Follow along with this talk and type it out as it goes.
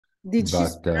Did she But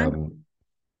spank?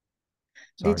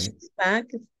 Did she sorry.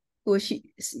 spank? Was she,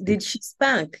 did she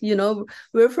spank? You know,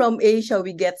 we're from Asia,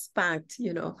 we get spanked,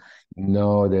 you know.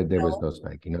 No, there was No. no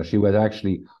spanking. No, she was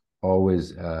actually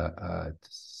always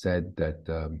said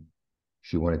that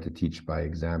she wanted to teach by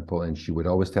example, and she would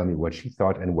always tell me what she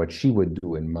thought and what she would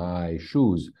do in my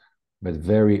shoes. But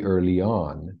very early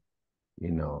on,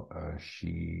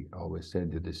 she always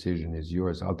said the decision is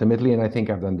yours ultimately. And I think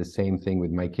I've done the same thing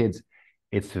with my kids.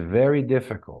 It's very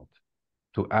difficult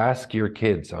to ask your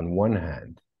kids, on one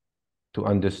hand, to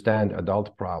understand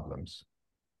adult problems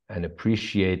and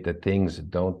appreciate that things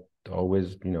don't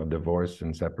always, divorce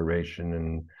and separation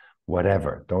and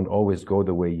whatever, don't always go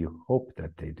the way you hope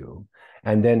that they do.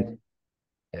 And then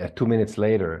 2 minutes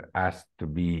later, asked to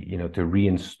be, to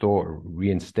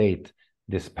reinstate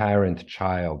this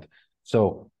parent-child.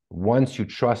 So once you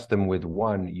trust them with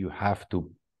one, you have to,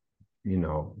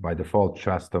 by default,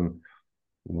 trust them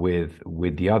with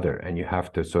the other, and you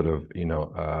have to sort of,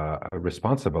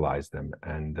 responsibilize them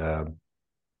and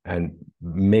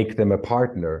make them a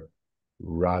partner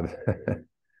rather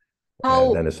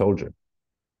How, than a soldier.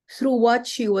 through what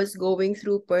she was going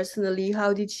through personally,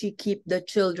 how did she keep the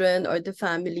children or the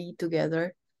family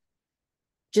together?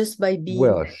 Just by being.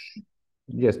 Well,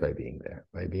 just by being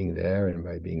there and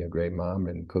by being a great mom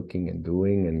and cooking and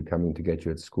doing and coming to get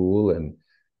you at school and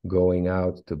going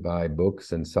out to buy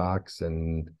books and socks.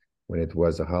 And when it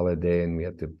was a holiday and we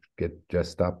had to get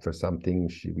dressed up for something,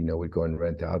 she, would go and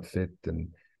rent outfit and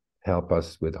help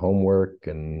us with homework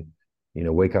and,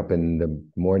 wake up in the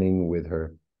morning with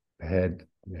her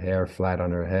hair flat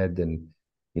on her head and,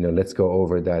 let's go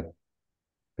over that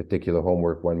particular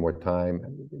homework one more time.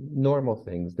 Normal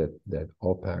things that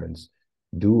all parents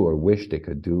do or wish they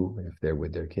could do if they're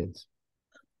with their kids.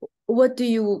 What do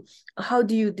you, how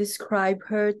do you describe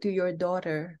her to your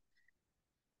daughter?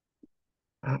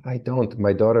 I don't.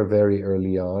 My daughter, very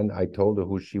early on, I told her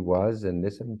who she was, and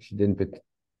listen, she didn't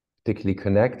particularly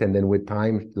connect. And then with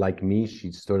time, like me,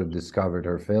 she sort of discovered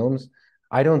her films.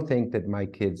 I don't think that my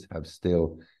kids have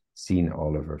still seen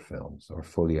all of her films or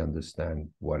fully understand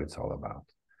what it's all about.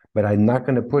 But I'm not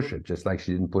going to push it, just like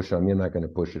she didn't push on me. I'm not going to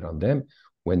push it on them.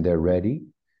 When they're ready,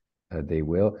 they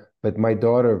will. But my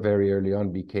daughter, very early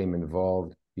on, became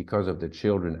involved because of the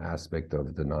children aspect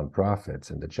of the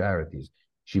nonprofits and the charities.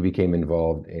 She became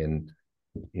involved in,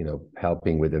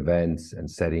 helping with events and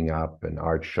setting up and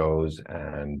art shows.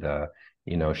 And,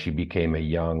 she became a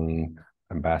young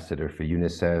ambassador for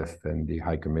UNICEF and the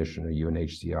High Commissioner,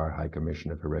 UNHCR High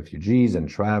Commissioner for Refugees, and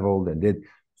traveled and did.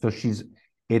 So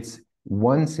it's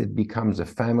once it becomes a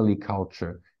family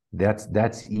culture,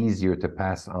 that's easier to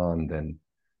pass on than,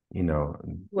 can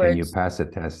you Words. pass a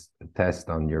test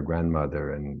on your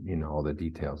grandmother and, all the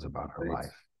details about her Words.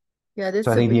 life. Yeah, So that's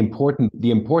I a think bit.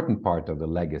 the important part of the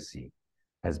legacy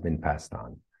has been passed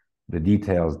on. The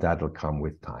details, that'll come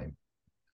with time.